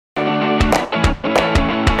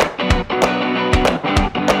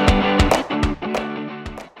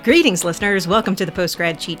Greetings, listeners. Welcome to the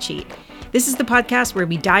Postgrad Cheat Sheet. This is the podcast where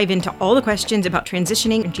we dive into all the questions about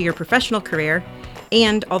transitioning into your professional career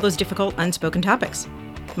and all those difficult unspoken topics.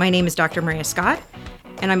 My name is Dr. Maria Scott,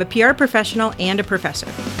 and I'm a PR professional and a professor.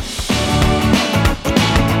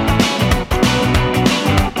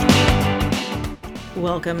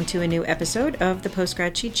 Welcome to a new episode of the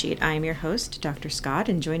Postgrad Cheat Sheet. I am your host, Dr. Scott,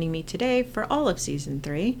 and joining me today for all of Season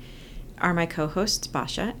 3 are my co-hosts,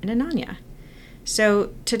 Basia and Ananya.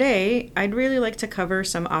 So today, I'd really like to cover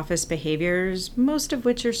some office behaviors, most of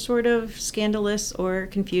which are sort of scandalous or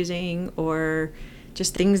confusing or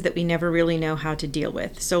just things that we never really know how to deal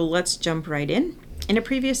with. So let's jump right in. In a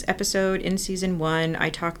previous episode in Season 1, I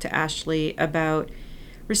talked to Ashley about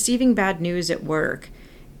receiving bad news at work.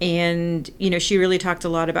 And, she really talked a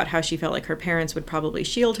lot about how she felt like her parents would probably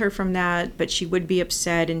shield her from that, but she would be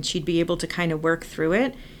upset and she'd be able to kind of work through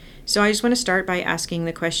it. So I just want to start by asking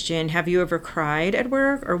the question, have you ever cried at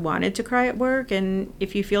work or wanted to cry at work? And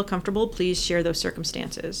if you feel comfortable, please share those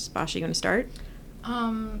circumstances. Basha, you want to start?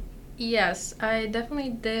 Yes, I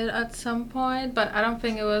definitely did at some point, but I don't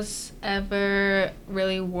think it was ever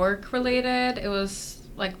really work related. It was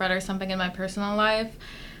rather something in my personal life.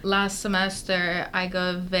 Last semester, I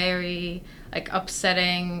got very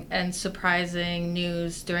upsetting and surprising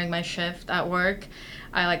news during my shift at work.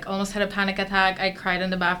 I almost had a panic attack. I cried in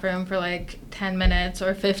the bathroom for 10 minutes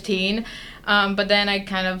or 15. But then I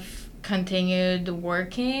kind of continued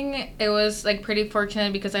working. It was pretty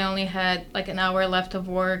fortunate because I only had an hour left of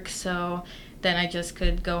work, so then I just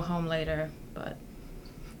could go home later. But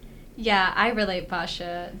yeah, I relate,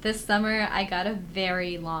 Basha. This summer I got a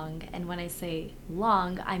very long, and when I say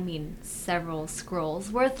long, I mean several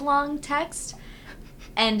scrolls worth long text.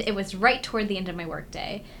 And it was right toward the end of my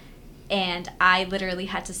workday. And I literally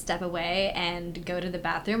had to step away and go to the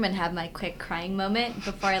bathroom and have my quick crying moment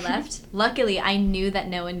before I left. Luckily, I knew that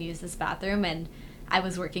no one used this bathroom, and I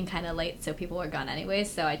was working kind of late, so people were gone anyway.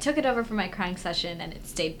 So I took it over for my crying session, and it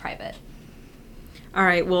stayed private. All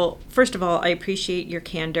right. Well, first of all, I appreciate your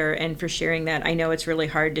candor and for sharing that. I know it's really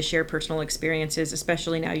hard to share personal experiences,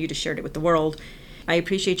 especially now you just shared it with the world. I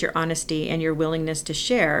appreciate your honesty and your willingness to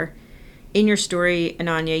share. In your story,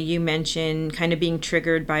 Ananya, you mentioned kind of being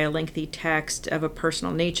triggered by a lengthy text of a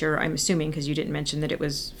personal nature, I'm assuming, because you didn't mention that it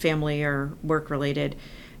was family or work related.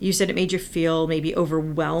 You said it made you feel maybe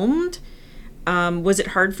overwhelmed. Was it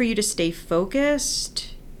hard for you to stay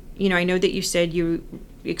focused? I know that you said you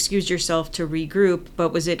excused yourself to regroup,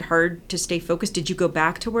 but was it hard to stay focused? Did you go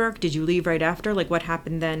back to work? Did you leave right after? What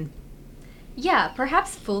happened then? Yeah,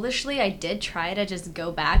 perhaps foolishly, I did try to just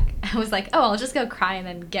go back. I was like, I'll just go cry and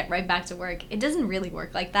then get right back to work. It doesn't really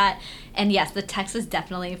work like that. And yes, the text was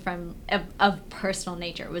definitely of personal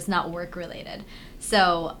nature. It was not work related.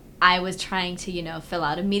 So I was trying to, fill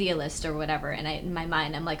out a media list or whatever. And in my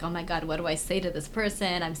mind, I'm like, oh my God, what do I say to this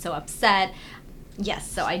person? I'm so upset.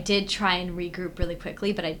 Yes, so I did try and regroup really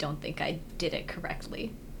quickly, but I don't think I did it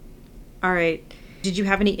correctly. All right. Did you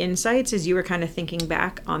have any insights as you were kind of thinking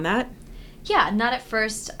back on that? Yeah, not at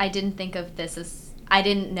first. I didn't think of this as, I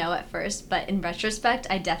didn't know at first, but in retrospect,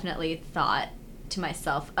 I definitely thought to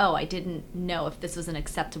myself, I didn't know if this was an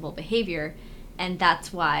acceptable behavior, and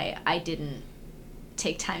that's why I didn't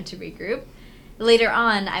take time to regroup. Later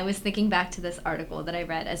on, I was thinking back to this article that I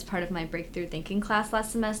read as part of my breakthrough thinking class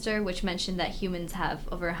last semester, which mentioned that humans have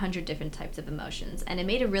over 100 different types of emotions, and it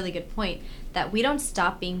made a really good point that we don't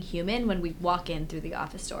stop being human when we walk in through the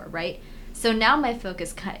office door, right? So now my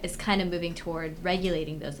focus is kind of moving toward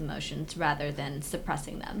regulating those emotions rather than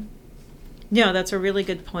suppressing them. No, that's a really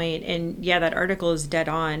good point. And yeah, that article is dead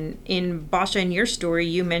on. In Basha, in your story,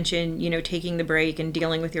 you mentioned, taking the break and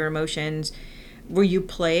dealing with your emotions. Were you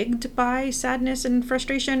plagued by sadness and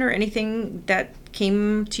frustration or anything that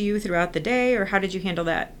came to you throughout the day, or how did you handle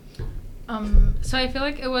that? So I feel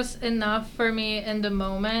like it was enough for me in the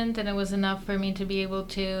moment, and it was enough for me to be able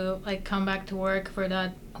to come back to work for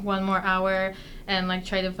that one more hour and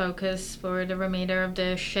try to focus for the remainder of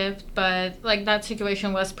the shift. But that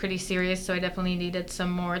situation was pretty serious, so I definitely needed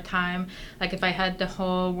some more time. If I had the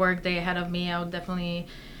whole work day ahead of me, I would definitely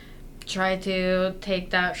try to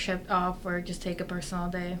take that shift off or just take a personal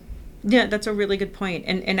day. Yeah, that's a really good point,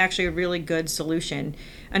 and actually a really good solution.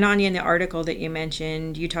 Ananya, in the article that you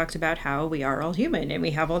mentioned, you talked about how we are all human and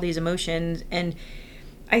we have all these emotions. And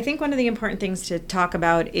I think one of the important things to talk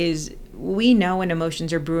about is we know when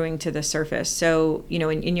emotions are brewing to the surface. So,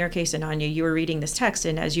 in your case, Ananya, you were reading this text,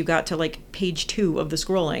 and as you got to page 2 of the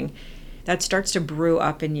scrolling, that starts to brew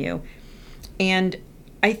up in you. And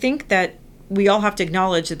I think that we all have to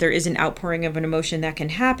acknowledge that there is an outpouring of an emotion that can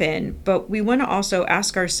happen, but we want to also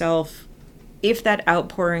ask ourselves, if that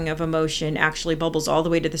outpouring of emotion actually bubbles all the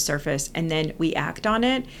way to the surface and then we act on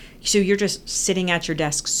it, so you're just sitting at your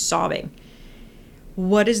desk sobbing,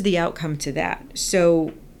 what is the outcome to that?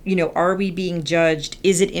 So, are we being judged?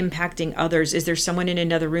 Is it impacting others? Is there someone in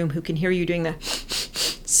another room who can hear you doing the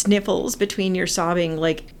sniffles between your sobbing?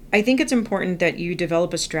 Like, I think it's important that you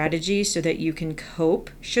develop a strategy so that you can cope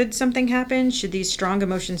should something happen, should these strong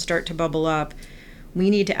emotions start to bubble up. We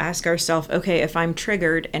need to ask ourselves, okay, if I'm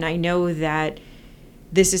triggered and I know that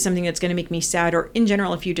this is something that's going to make me sad, or in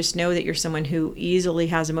general, if you just know that you're someone who easily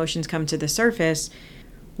has emotions come to the surface,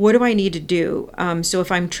 what do I need to do? So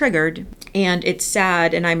if I'm triggered and it's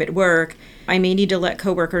sad and I'm at work, I may need to let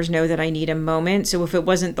coworkers know that I need a moment. So if it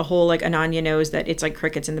wasn't the whole, like, Ananya knows that it's like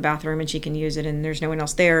crickets in the bathroom and she can use it and there's no one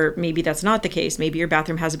else there, maybe that's not the case. Maybe your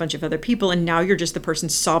bathroom has a bunch of other people and now you're just the person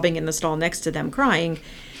sobbing in the stall next to them crying.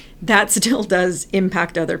 That still does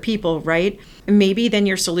impact other people, right? Maybe then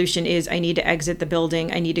your solution is, I need to exit the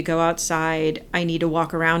building. I need to go outside. I need to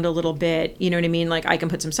walk around a little bit. You know what I mean? Like, I can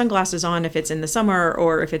put some sunglasses on if it's in the summer,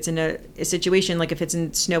 or if it's in a situation, like if it's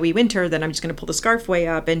in snowy winter, then I'm just going to pull the scarf way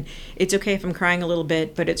up. And it's okay if I'm crying a little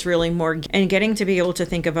bit, but it's really more, and getting to be able to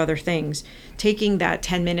think of other things. Taking that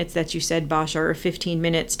 10 minutes that you said, Basha, or 15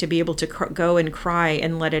 minutes to be able to go and cry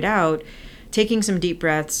and let it out. Taking some deep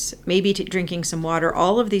breaths, maybe drinking some water,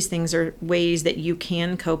 all of these things are ways that you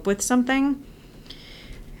can cope with something.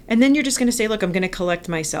 And then you're just going to say, look, I'm going to collect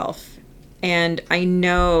myself. And I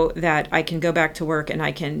know that I can go back to work and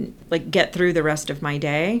I can, like, get through the rest of my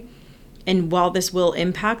day. And while this will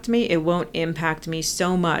impact me, it won't impact me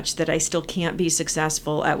so much that I still can't be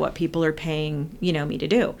successful at what people are paying, me to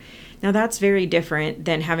do. Now, that's very different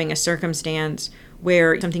than having a circumstance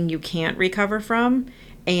where something you can't recover from.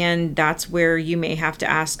 And that's where you may have to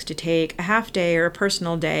ask to take a half day or a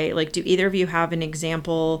personal day. Like, do either of you have an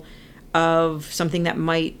example of something that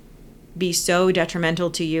might be so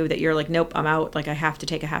detrimental to you that you're like, nope, I'm out, like I have to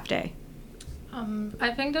take a half day?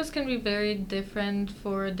 I think those can be very different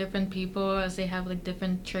for different people, as they have like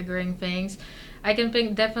different triggering things. I can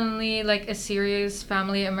think definitely like a serious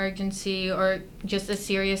family emergency, or just a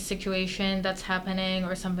serious situation that's happening,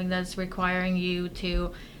 or something that's requiring you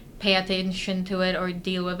to pay attention to it or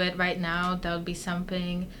deal with it right now. That would be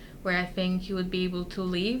something where I think you would be able to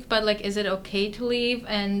leave. But like, is it okay to leave?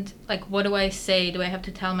 And like, what do I say? Do I have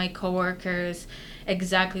to tell my coworkers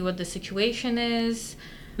exactly what the situation is?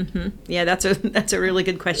 Mm-hmm. Yeah, that's a really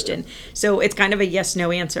good question. So it's kind of a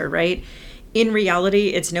yes/no answer, right? In reality,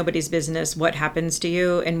 it's nobody's business what happens to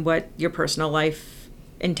you and what your personal life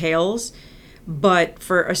entails. But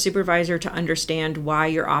for a supervisor to understand why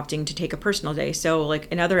you're opting to take a personal day. So like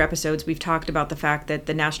in other episodes, we've talked about the fact that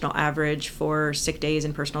the national average for sick days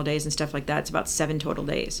and personal days and stuff like that, it's about 7 total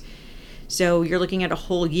days. So you're looking at a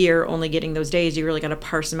whole year only getting those days. You really got to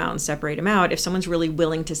parse them out and separate them out. If someone's really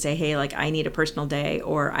willing to say, hey, like I need a personal day,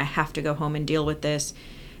 or I have to go home and deal with this,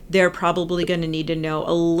 they're probably going to need to know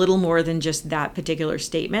a little more than just that particular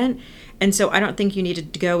statement. And so I don't think you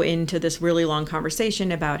need to go into this really long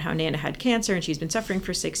conversation about how Nana had cancer and she's been suffering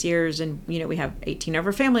for 6 years. And, we have 18 of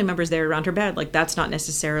her family members there around her bed. Like, that's not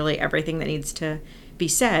necessarily everything that needs to be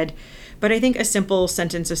said. But I think a simple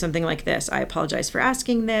sentence of something like this: I apologize for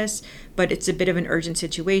asking this, but it's a bit of an urgent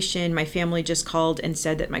situation. My family just called and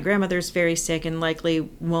said that my grandmother's very sick and likely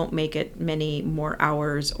won't make it many more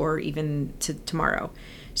hours or even to tomorrow.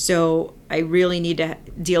 So I really need to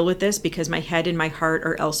deal with this because my head and my heart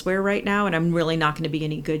are elsewhere right now, and I'm really not going to be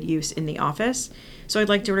any good use in the office. So I'd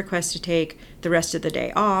like to request to take the rest of the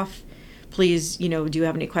day off. Please, do you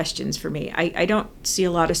have any questions for me? I don't see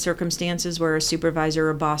a lot of circumstances where a supervisor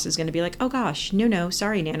or boss is going to be like, oh gosh, no,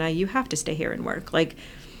 sorry, Nana, you have to stay here and work. Like,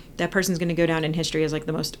 that person's going to go down in history as like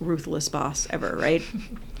the most ruthless boss ever, right?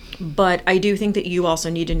 But I do think that you also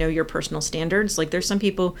need to know your personal standards. Like, there's some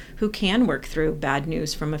people who can work through bad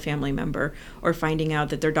news from a family member, or finding out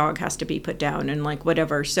that their dog has to be put down and like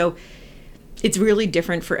whatever. So it's really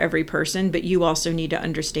different for every person, but you also need to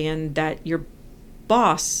understand that your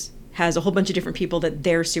boss has a whole bunch of different people that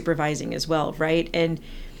they're supervising as well, right? And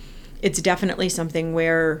it's definitely something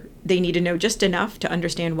where they need to know just enough to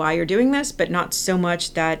understand why you're doing this, but not so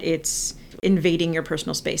much that it's invading your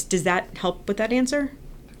personal space. Does that help with that answer?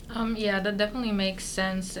 Yeah, that definitely makes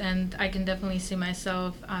sense, and I can definitely see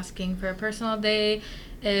myself asking for a personal day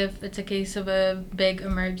if it's a case of a big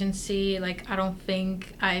emergency. Like, I don't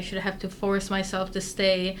think I should have to force myself to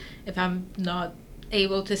stay if I'm not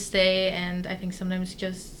able to stay, and I think sometimes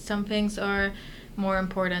just some things are more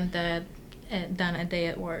important than a day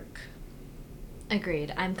at work.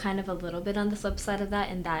 Agreed. I'm kind of a little bit on the flip side of that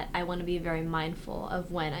in that I want to be very mindful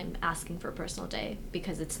of when I'm asking for a personal day,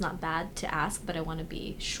 because it's not bad to ask, but I want to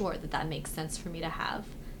be sure that that makes sense for me to have.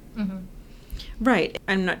 Mm-hmm. Right.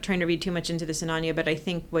 I'm not trying to read too much into this, Ananya, but I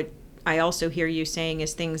think what I also hear you saying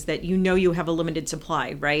is things that you have a limited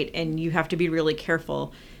supply, right? And you have to be really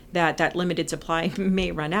careful that that limited supply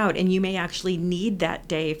may run out, and you may actually need that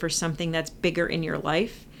day for something that's bigger in your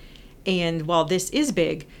life. And while this is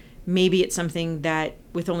big, maybe it's something that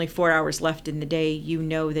with only 4 hours left in the day, you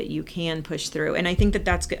know that you can push through. And I think that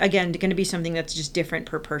that's, again, going to be something that's just different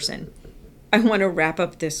per person. I want to wrap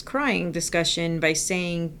up this crying discussion by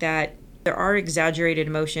saying that there are exaggerated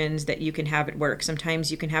emotions that you can have at work.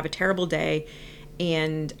 Sometimes you can have a terrible day,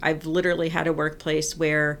 and I've literally had a workplace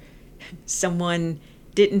where someone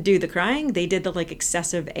didn't do the crying, they did the like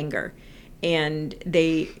excessive anger. And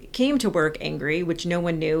they came to work angry, which no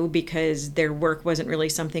one knew because their work wasn't really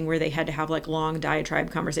something where they had to have like long diatribe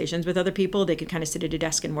conversations with other people. They could kind of sit at a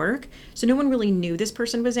desk and work. So no one really knew this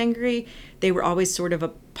person was angry. They were always sort of a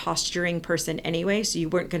posturing person anyway. So you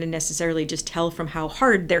weren't going to necessarily just tell from how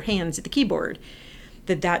hard their hands at the keyboard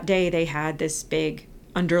that day they had this big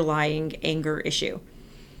underlying anger issue.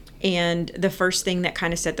 And the first thing that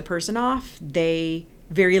kind of set the person off, they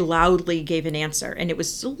very loudly gave an answer. And it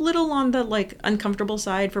was a little on the like uncomfortable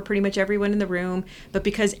side for pretty much everyone in the room. But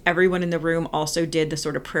because everyone in the room also did the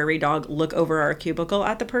sort of prairie dog look over our cubicle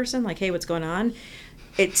at the person, like, hey, what's going on?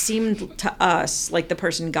 It seemed to us like the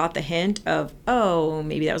person got the hint of, oh,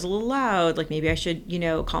 maybe that was a little loud. Like maybe I should,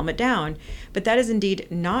 calm it down. But that is indeed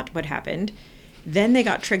not what happened. Then they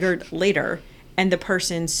got triggered later. And the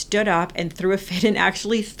person stood up and threw a fit and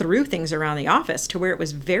actually threw things around the office to where it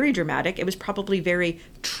was very dramatic. It was probably very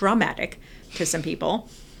traumatic to some people.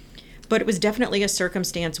 But it was definitely a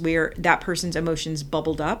circumstance where that person's emotions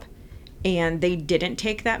bubbled up and they didn't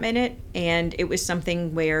take that minute. And it was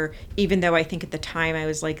something where, even though I think at the time I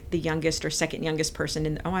was like the youngest or second youngest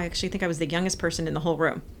person I actually think I was the youngest person in the whole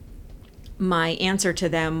room. My answer to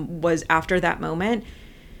them was after that moment,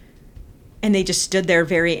 and they just stood there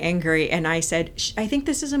very angry. And I said, I think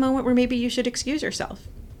this is a moment where maybe you should excuse yourself.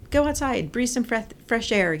 Go outside, breathe some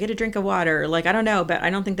fresh air, get a drink of water. Like, I don't know, but I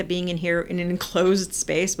don't think that being in here in an enclosed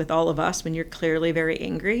space with all of us when you're clearly very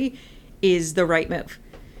angry is the right move.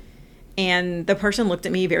 And the person looked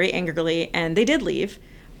at me very angrily and they did leave.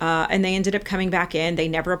 And they ended up coming back in. They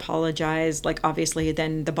never apologized. Like, obviously,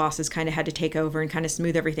 then the bosses kind of had to take over and kind of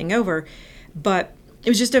smooth everything over. But it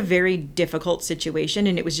was just a very difficult situation,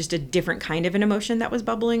 and it was just a different kind of an emotion that was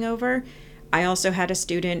bubbling over. I also had a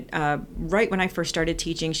student, right when I first started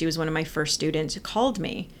teaching, she was one of my first students, who called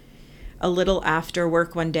me a little after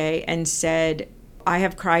work one day and said, I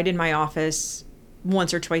have cried in my office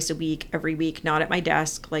once or twice a week, every week, not at my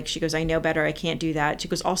desk. Like, she goes, I know better, I can't do that. She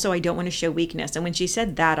goes, also, I don't want to show weakness. And when she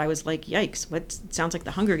said that, I was like, yikes, what sounds like the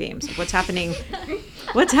Hunger Games. What's happening?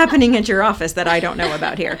 What's happening at your office that I don't know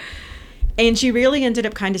about here? And she really ended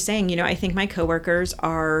up kind of saying, I think my coworkers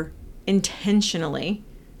are intentionally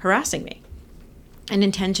harassing me and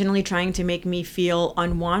intentionally trying to make me feel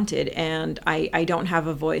unwanted. And I don't have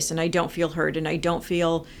a voice and I don't feel heard. And I don't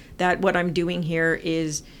feel that what I'm doing here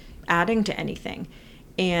is adding to anything.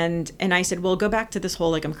 And I said, well, go back to this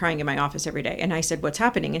whole, like, I'm crying in my office every day. And I said, what's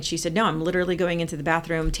happening? And she said, no, I'm literally going into the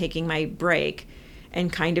bathroom, taking my break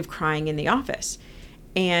and kind of crying in the office.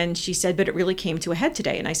 And she said, but it really came to a head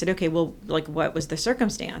today. And I said, okay, well, like, what was the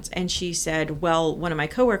circumstance? And she said, well, one of my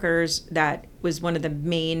coworkers that was one of the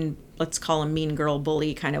main, let's call him mean girl,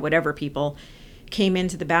 bully, kind of whatever people, came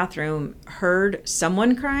into the bathroom, heard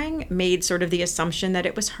someone crying, made sort of the assumption that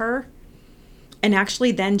it was her, and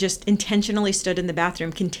actually then just intentionally stood in the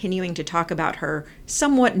bathroom continuing to talk about her,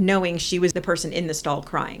 somewhat knowing she was the person in the stall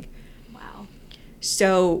crying. Wow.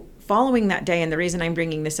 So following that day, and the reason I'm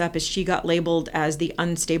bringing this up is she got labeled as the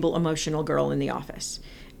unstable emotional girl in the office.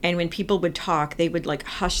 And when people would talk, they would like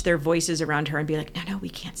hush their voices around her and be like, no, we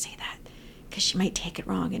can't say that because she might take it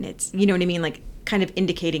wrong. And it's, you know what I mean? Like, kind of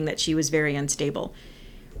indicating that she was very unstable.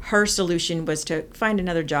 Her solution was to find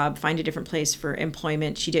another job, find a different place for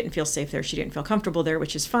employment. She didn't feel safe there. She didn't feel comfortable there,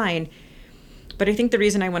 which is fine. But I think the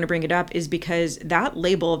reason I want to bring it up is because that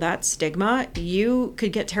label, that stigma, you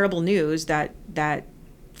could get terrible news that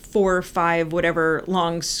 4 or 5, whatever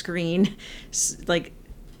long screen, like,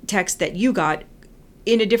 text that you got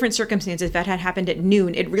in a different circumstance. If that had happened at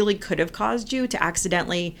noon, it really could have caused you to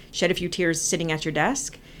accidentally shed a few tears sitting at your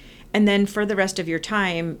desk. And then for the rest of your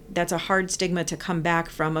time, that's a hard stigma to come back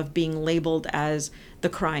from, of being labeled as the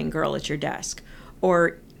crying girl at your desk,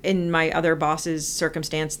 or in my other boss's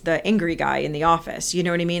circumstance, the angry guy in the office. You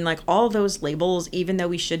know what I mean? Like all those labels, even though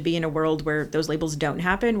we should be in a world where those labels don't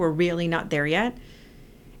happen, we're really not there yet.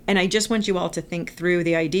 And I just want you all to think through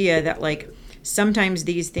the idea that like sometimes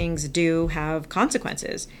these things do have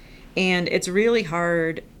consequences. And it's really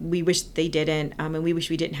hard. We wish they didn't, and we wish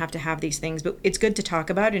we didn't have to have these things. But it's good to talk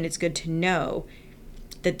about, and it's good to know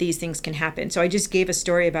that these things can happen. So I just gave a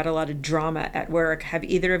story about a lot of drama at work. Have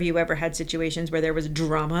either of you ever had situations where there was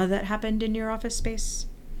drama that happened in your office space?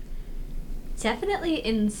 Definitely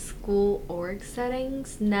in school org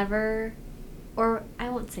settings, never, or I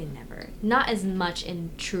won't say never, not as much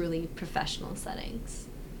in truly professional settings.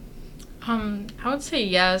 I would say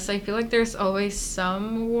yes. I feel like there's always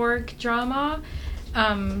some work drama.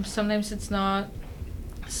 Sometimes it's not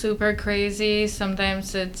super crazy.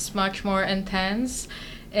 Sometimes it's much more intense.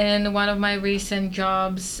 In one of my recent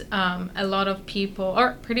jobs, a lot of people,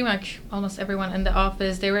 or pretty much almost everyone in the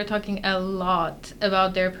office, they were talking a lot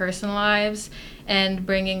about their personal lives and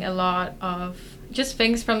bringing a lot of just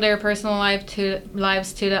things from their personal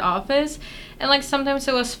lives to the office. And like sometimes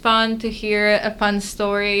it was fun to hear a fun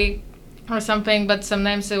story or something, but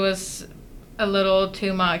sometimes it was a little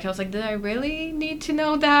too much. I was like, did I really need to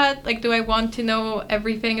know that? Like, do I want to know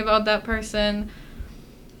everything about that person?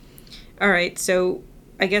 All right, so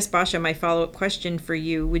I guess, Basha, my follow-up question for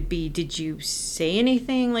you would be, did you say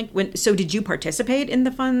anything? So did you participate in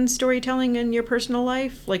the fun storytelling in your personal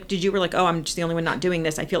life? Like, were like, oh, I'm just the only one not doing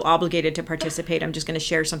this. I feel obligated to participate. I'm just going to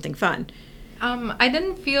share something fun. I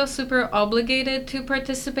didn't feel super obligated to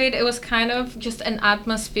participate. It was kind of just an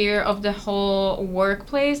atmosphere of the whole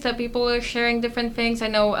workplace that people were sharing different things. I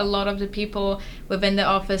know a lot of the people within the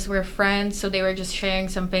office were friends, so they were just sharing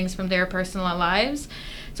some things from their personal lives.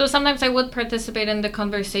 So sometimes I would participate in the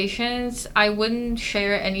conversations. I wouldn't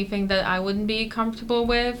share anything that I wouldn't be comfortable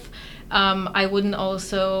with. I wouldn't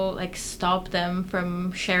also like stop them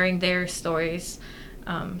from sharing their stories.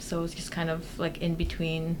 So it was just kind of like in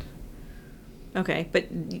between. Okay, but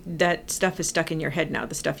that stuff is stuck in your head now,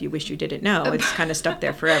 the stuff you wish you didn't know. It's kind of stuck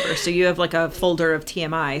there forever. So you have like a folder of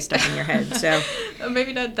TMI stuck in your head. So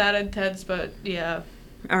maybe not that intense, but yeah.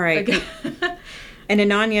 All right. And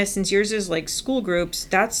Ananya, since yours is like school groups,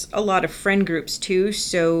 that's a lot of friend groups too.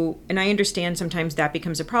 So, and I understand sometimes that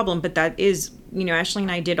becomes a problem, but that is, Ashley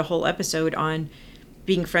and I did a whole episode on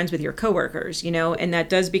being friends with your coworkers, and that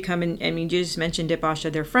does become, you just mentioned it, Basha,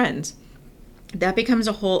 they're friends. That becomes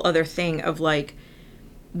a whole other thing of like,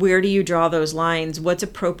 where do you draw those lines? What's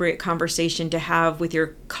appropriate conversation to have with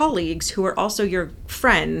your colleagues who are also your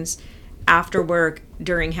friends after work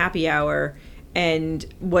during happy hour? And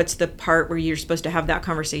what's the part where you're supposed to have that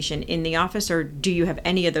conversation in the office, or do you have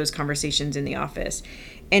any of those conversations in the office?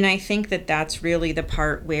 And I think that that's really the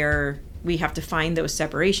part where we have to find those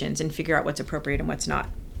separations and figure out what's appropriate and what's not.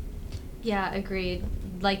 Yeah, agreed.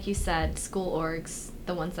 Like you said, school orgs,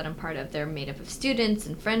 the ones that I'm part of, they're made up of students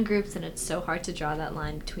and friend groups, and it's so hard to draw that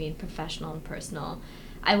line between professional and personal.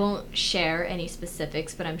 I won't share any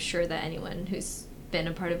specifics, but I'm sure that anyone who's been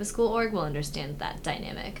a part of a school org will understand that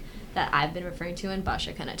dynamic that I've been referring to, and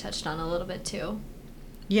Basha kind of touched on a little bit too.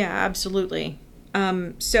 Yeah, absolutely.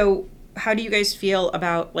 So how do you guys feel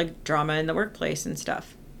about like drama in the workplace and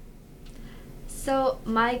stuff? So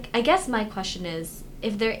I guess my question is,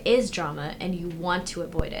 if there is drama and you want to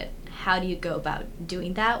avoid it, how do you go about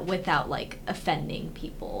doing that without like offending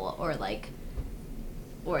people or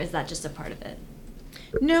is that just a part of it?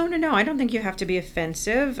 No. I don't think you have to be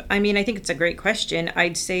offensive. I think it's a great question.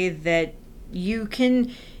 I'd say that you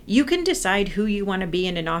can decide who you want to be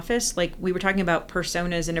in an office. Like we were talking about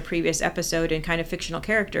personas in a previous episode and kind of fictional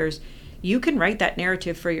characters. You can write that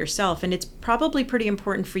narrative for yourself, and it's probably pretty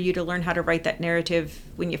important for you to learn how to write that narrative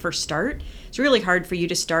when you first start. It's really hard for you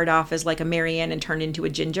to start off as like a Marianne and turn into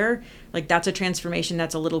a Ginger. Like that's a transformation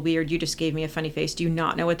that's a little weird. You just gave me a funny face. Do you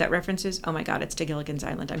not know what that reference is? Oh my God, it's to Gilligan's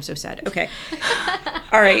Island. I'm so sad. Okay.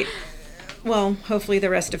 All right. Well, hopefully the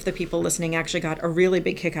rest of the people listening actually got a really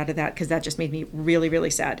big kick out of that, because that just made me really, really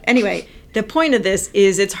sad. Anyway, the point of this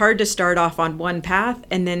is it's hard to start off on one path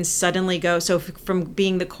and then suddenly go. So from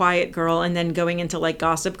being the quiet girl and then going into like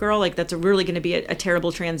gossip girl, like that's really going to be a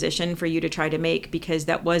terrible transition for you to try to make, because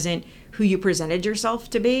that wasn't who you presented yourself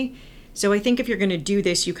to be. So I think if you're going to do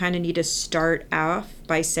this, you kind of need to start off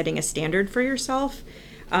by setting a standard for yourself.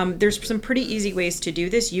 There's some pretty easy ways to do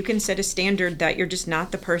this. You can set a standard that you're just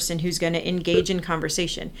not the person who's going to engage in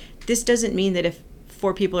conversation. This doesn't mean that if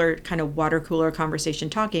four people are kind of water cooler conversation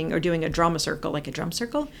talking or doing a drama circle, like a drum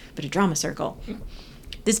circle, but a drama circle.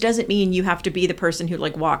 This doesn't mean you have to be the person who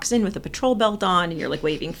like walks in with a patrol belt on and you're like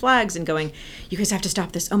waving flags and going, you guys have to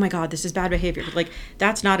stop this. Oh my God, this is bad behavior. Like,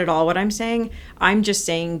 that's not at all what I'm saying. I'm just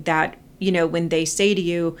saying that, you know, when they say to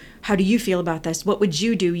you, how do you feel about this? What would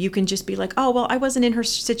you do? You can just be like, oh, well, I wasn't in her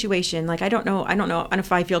situation. Like, I don't know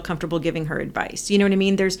if I feel comfortable giving her advice. You know what I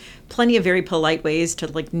mean? There's plenty of very polite ways to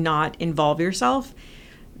like not involve yourself.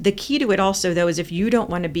 The key to it also, though, is if you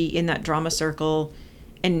don't want to be in that drama circle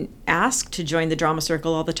and ask to join the drama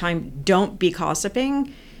circle all the time, don't be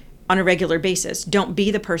gossiping on a regular basis. Don't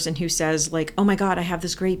be the person who says like, oh my God, I have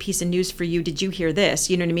this great piece of news for you. Did you hear this?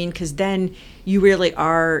 You know what I mean? Because then you really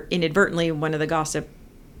are inadvertently one of the gossip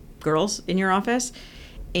girls in your office.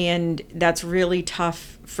 And that's really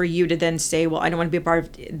tough for you to then say, well, I don't want to be a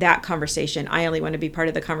part of that conversation. I only want to be part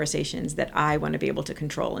of the conversations that I want to be able to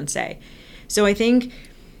control and say. So I think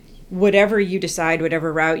whatever you decide,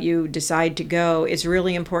 whatever route you decide to go, it's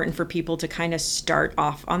really important for people to kind of start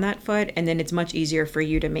off on that foot, and then it's much easier for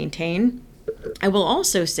you to maintain. I will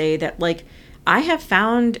also say that, like, I have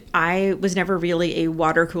found I was never really a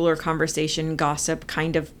water cooler conversation gossip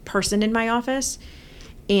kind of person in my office.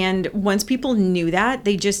 And once people knew that,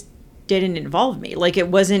 they just didn't involve me. Like, it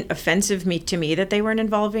wasn't offensive to me that they weren't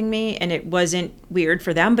involving me, and it wasn't weird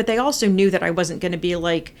for them, but they also knew that I wasn't going to be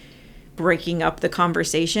like breaking up the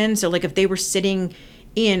conversation. So like if they were sitting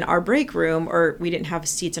in our break room, or we didn't have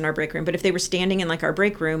seats in our break room, but if they were standing in like our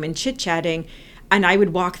break room and chit-chatting, and I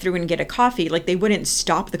would walk through and get a coffee, like they wouldn't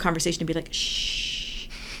stop the conversation and be like, shh,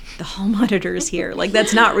 the hall monitor is here. Like,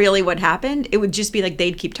 that's not really what happened. It would just be like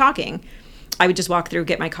they'd keep talking. I would just walk through,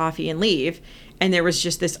 get my coffee, and leave. And there was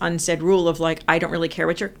just this unsaid rule of like, I don't really care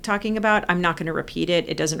what you're talking about. I'm not going to repeat it.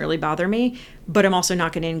 It doesn't really bother me, but I'm also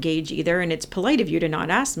not going to engage either. And it's polite of you to not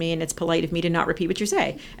ask me, and it's polite of me to not repeat what you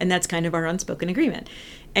say. And that's kind of our unspoken agreement.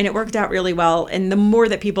 And it worked out really well. And the more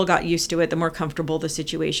that people got used to it, the more comfortable the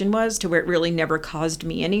situation was, to where it really never caused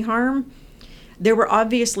me any harm. There were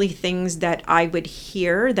obviously things that I would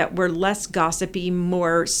hear that were less gossipy,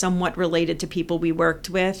 more somewhat related to people we worked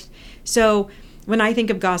with. So when I think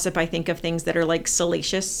of gossip, I think of things that are like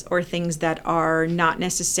salacious, or things that are not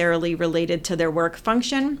necessarily related to their work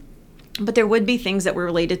function. But there would be things that were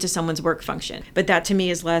related to someone's work function. But that to me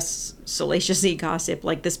is less salacious-y gossip,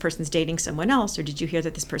 like this person's dating someone else, or did you hear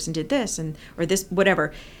that this person did this, and or this,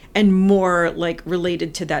 whatever, and more like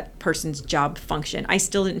related to that person's job function. I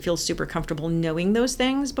still didn't feel super comfortable knowing those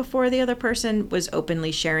things before the other person was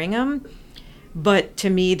openly sharing them. But to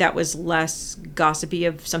me, that was less gossipy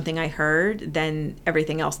of something I heard than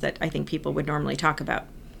everything else that I think people would normally talk about.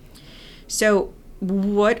 So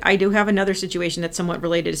I do have another situation that's somewhat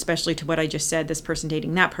related, especially to what I just said, this person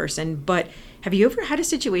dating that person. But have you ever had a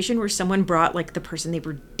situation where someone brought like the person they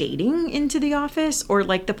were dating into the office, or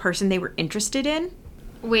like the person they were interested in?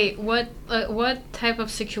 Wait, what type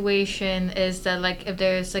of situation is that? Like, if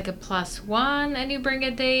there's like a +1 and you bring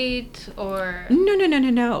a date, or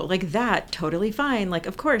No. Like that, totally fine. Like,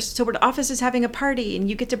 of course. So the office is having a party and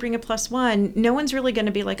you get to bring a +1. No one's really going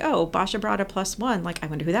to be like, oh, Basha brought a +1. Like, I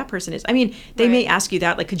wonder who that person is. I mean, they may ask you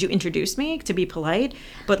that, like, could you introduce me, to be polite,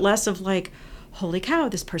 but less of like, holy cow,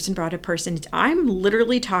 this person brought a person. I'm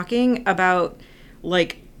literally talking about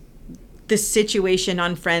like the situation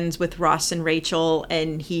on Friends with Ross and Rachel,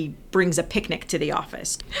 and he brings a picnic to the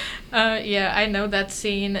office. Yeah, I know that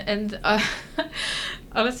scene, and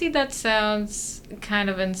honestly, that sounds kind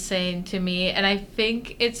of insane to me, and I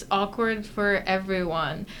think it's awkward for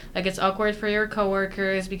everyone. Like, it's awkward for your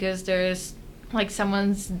coworkers because there's like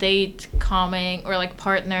someone's date coming, or like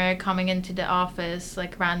partner coming into the office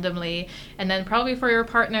like randomly, and then probably for your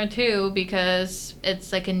partner too, because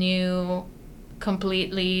it's like a new,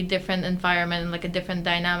 completely different environment, like a different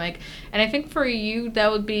dynamic. And I think for you that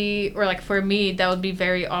would be, or like for me, that would be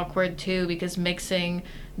very awkward too, because mixing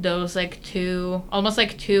those like almost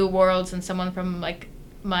like two worlds, and someone from like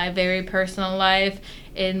my very personal life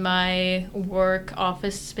in my work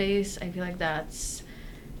office space, I feel like that's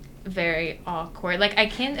very awkward. Like, I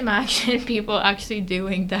can't imagine people actually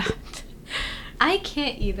doing that. I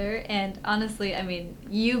can't either, and honestly, I mean,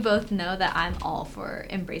 you both know that I'm all for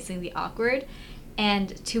embracing the awkward.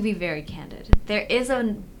 And to be very candid, there is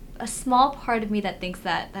a small part of me that thinks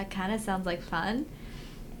that kind of sounds like fun.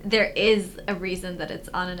 There is a reason that it's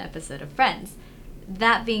on an episode of Friends.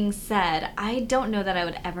 That being said, I don't know that I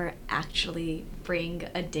would ever actually bring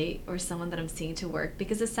a date or someone that I'm seeing to work,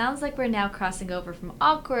 because it sounds like we're now crossing over from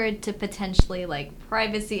awkward to potentially like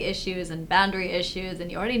privacy issues and boundary issues,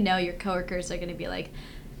 and you already know your coworkers are going to be like,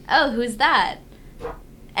 oh, who's that?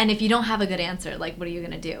 And if you don't have a good answer, like, what are you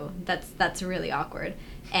going to do? That's really awkward.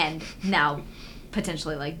 And now,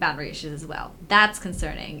 potentially like boundary issues as well. That's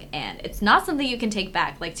concerning, and it's not something you can take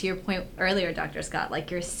back. Like to your point earlier, Dr. Scott,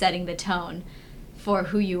 like you're setting the tone for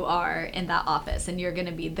who you are in that office, and you're going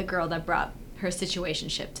to be the girl that brought her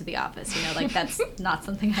situationship to the office. You know, like that's not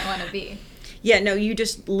something I want to be. Yeah, no, you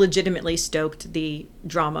just legitimately stoked the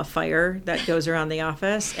drama fire that goes around the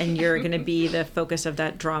office, and you're going to be the focus of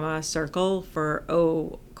that drama circle for,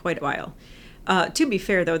 quite a while. To be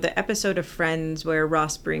fair, though, the episode of Friends where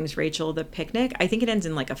Ross brings Rachel the picnic, I think it ends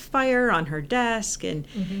in like a fire on her desk, and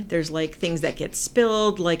there's like things that get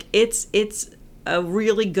spilled. Like it's a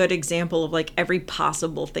really good example of like every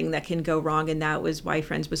possible thing that can go wrong, and that was why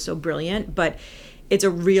Friends was so brilliant. But it's a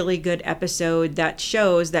really good episode that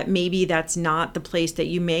shows that maybe that's not the place that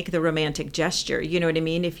you make the romantic gesture. You know what I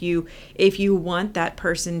mean? If you want that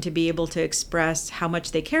person to be able to express how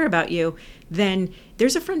much they care about you, then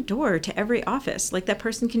there's a front door to every office. Like that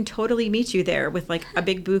person can totally meet you there with like a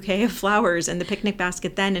big bouquet of flowers and the picnic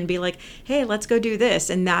basket then and be like, hey, let's go do this.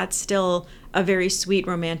 And that's still a very sweet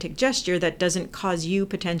romantic gesture that doesn't cause you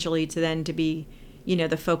potentially to then to be, you know,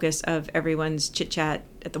 the focus of everyone's chit chat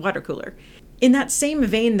at the water cooler. In that same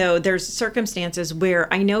vein, though, there's circumstances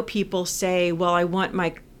where I know people say, well, I want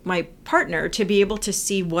my partner to be able to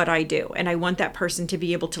see what I do, and I want that person to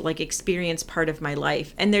be able to like experience part of my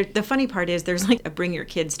life. And the funny part is there's like a bring your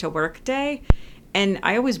kids to work day. And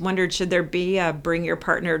I always wondered, should there be a bring your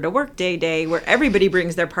partner to work day where everybody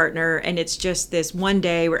brings their partner and it's just this one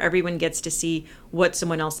day where everyone gets to see what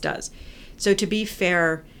someone else does. So to be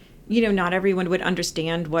fair, you know, not everyone would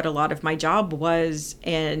understand what a lot of my job was,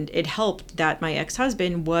 and it helped that my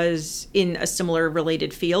ex-husband was in a similar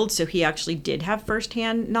related field, so he actually did have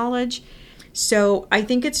firsthand knowledge. So I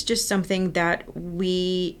think it's just something that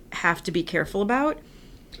we have to be careful about.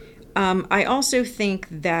 I also think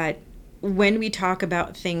that when we talk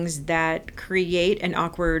about things that create an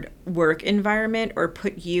awkward work environment or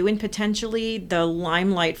put you in potentially the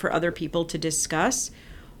limelight for other people to discuss,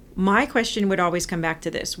 my question would always come back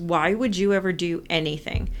to this. Why would you ever do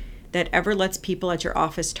anything that ever lets people at your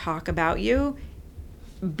office talk about you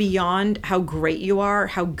beyond how great you are,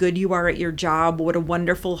 how good you are at your job, what a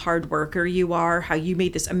wonderful hard worker you are, how you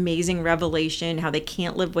made this amazing revelation, how they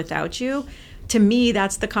can't live without you? To me,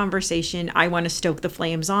 that's the conversation I want to stoke the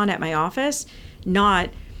flames on at my office, not,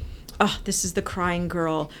 oh, this is the crying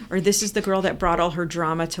girl, or this is the girl that brought all her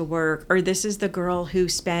drama to work, or this is the girl who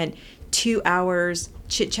spent 2 hours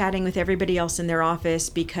chit-chatting with everybody else in their office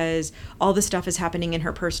because all the stuff is happening in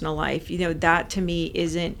her personal life. You know, that to me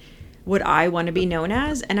isn't what I want to be known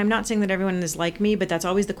as. And I'm not saying that everyone is like me, but that's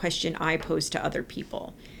always the question I pose to other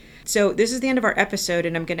people. So this is the end of our episode,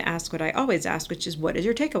 and I'm going to ask what I always ask, which is, what is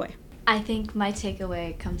your takeaway? I think my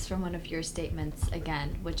takeaway comes from one of your statements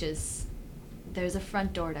again, which is there's a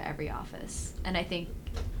front door to every office. And I think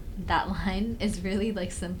that line is really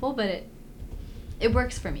like simple, but it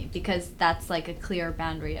works for me because that's like a clear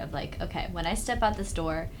boundary of like, okay, when I step out this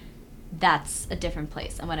door, that's a different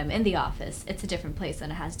place. And when I'm in the office, it's a different place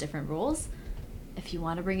and it has different rules. If you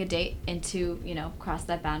want to bring a date into, you know, cross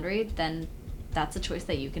that boundary, then that's a choice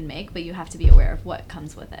that you can make, but you have to be aware of what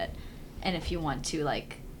comes with it. And if you want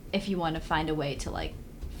to find a way to like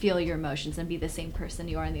feel your emotions and be the same person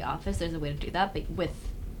you are in the office, there's a way to do that, but with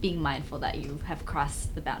being mindful that you have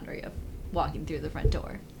crossed the boundary of walking through the front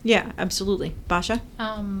door. Yeah, absolutely. Basha?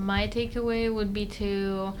 My takeaway would be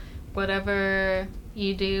to whatever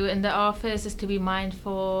you do in the office is to be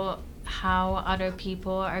mindful how other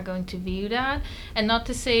people are going to view that, and not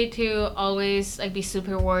to say to always like be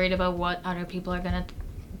super worried about what other people are gonna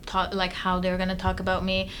talk, like how they're gonna talk about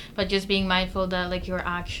me, but just being mindful that like your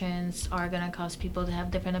actions are gonna cause people to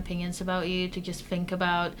have different opinions about you, to just think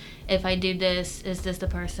about, if I do this, is this the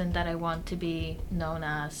person that I want to be known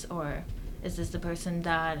as, or is this the person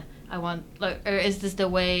that I want, like, or is this the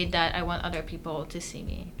way that I want other people to see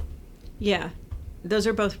me? Yeah, those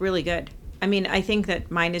are both really good. I mean, I think that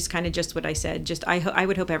mine is kind of just what I said. Just I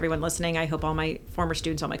would hope everyone listening, I hope all my former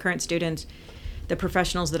students, all my current students, the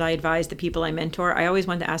professionals that I advise, the people I mentor, I always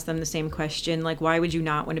want to ask them the same question, like, why would you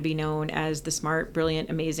not want to be known as the smart, brilliant,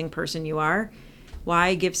 amazing person you are?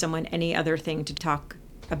 Why give someone any other thing to talk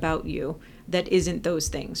about you that isn't those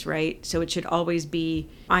things, right? So it should always be,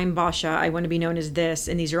 I'm Basha, I want to be known as this,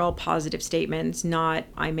 and these are all positive statements, not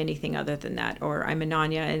I'm anything other than that, or I'm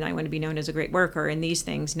Ananya and I want to be known as a great worker, and these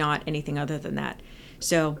things, not anything other than that.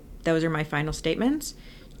 So those are my final statements.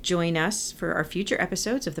 Join us for our future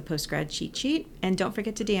episodes of the Postgrad Cheat Sheet, and don't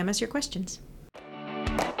forget to DM us your questions.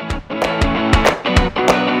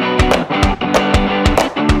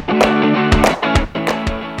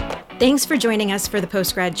 Thanks for joining us for the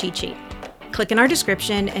Postgrad Cheat Sheet. Click in our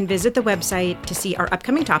description and visit the website to see our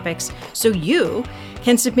upcoming topics so you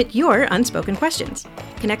can submit your unspoken questions.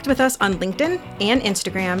 Connect with us on LinkedIn and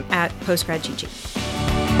Instagram at Postgrad Cheat Sheet.